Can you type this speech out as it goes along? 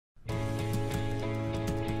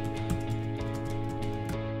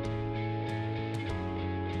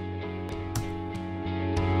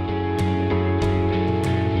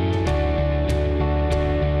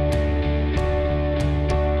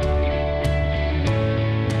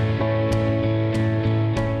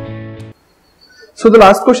So the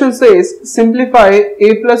last question says simplify a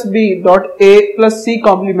plus b dot a plus c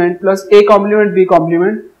complement plus a complement b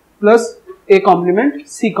complement plus a complement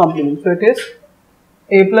c complement. So it is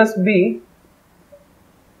a plus b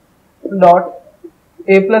dot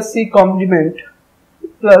a plus c complement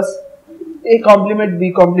plus a complement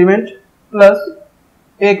b complement plus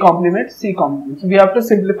a complement c complement. So we have to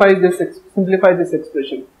simplify this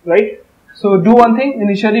expression, right? So do one thing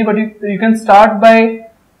initially, but you can start by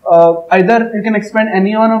either you can expand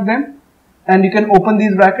any one of them and you can open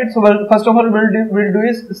these brackets. So first of all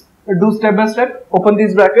we'll do step by step. Open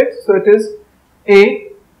these brackets. So it is a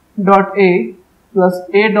dot a plus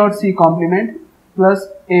a dot c complement plus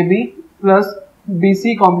ab plus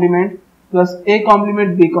bc complement plus a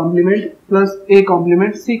complement b complement plus a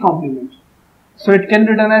complement c complement. So it can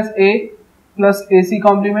be written as a plus ac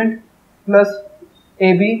complement plus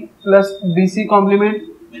ab plus bc complement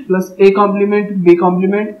plus a complement b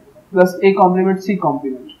complement plus a complement c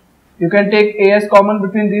complement. You can take a as common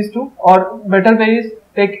between these two, or better way is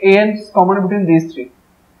take a as common between these three.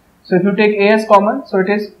 So if you take a as common, so it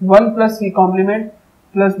is 1 plus c complement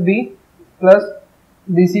plus b plus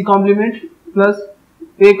bc complement plus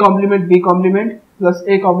a complement b complement plus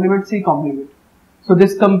a complement c complement. So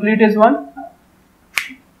this complete is 1.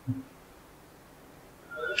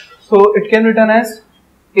 So it can be written as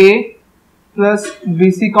a plus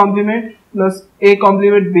bc complement plus a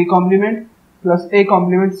complement b complement plus a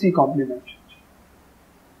complement c complement.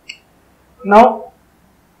 Now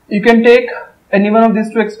you can take any one of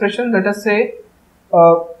these two expressions. Let us say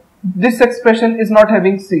this expression is not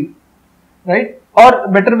having c, right? Or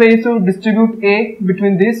better way is to distribute a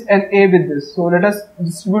between this and a with this. So let us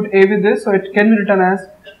distribute a with this. So it can be written as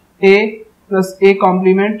a plus a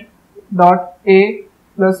complement dot a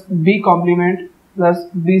plus b complement plus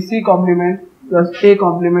bc complement plus a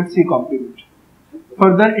complement c complement.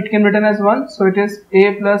 Further it can be written as 1. So it is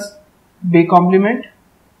a plus b complement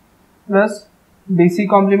plus bc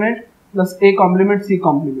complement plus a complement c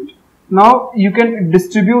complement. Now you can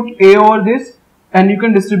distribute a over this and you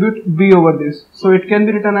can distribute b over this. So it can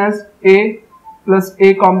be written as a plus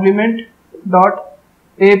a complement dot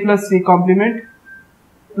a plus c complement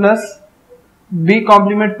plus b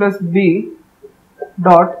complement plus b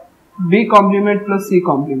dot b complement plus c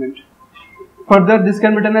complement. Further this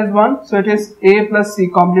can be written as 1. So it is a plus c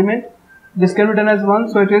complement. This can be written as 1.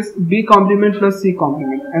 So it is b complement plus c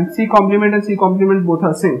complement, and c complement and c complement both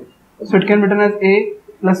are same. So it can be written as a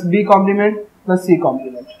plus b complement plus c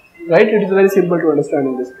complement. Right? It is very simple to understand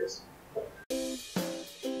in this case.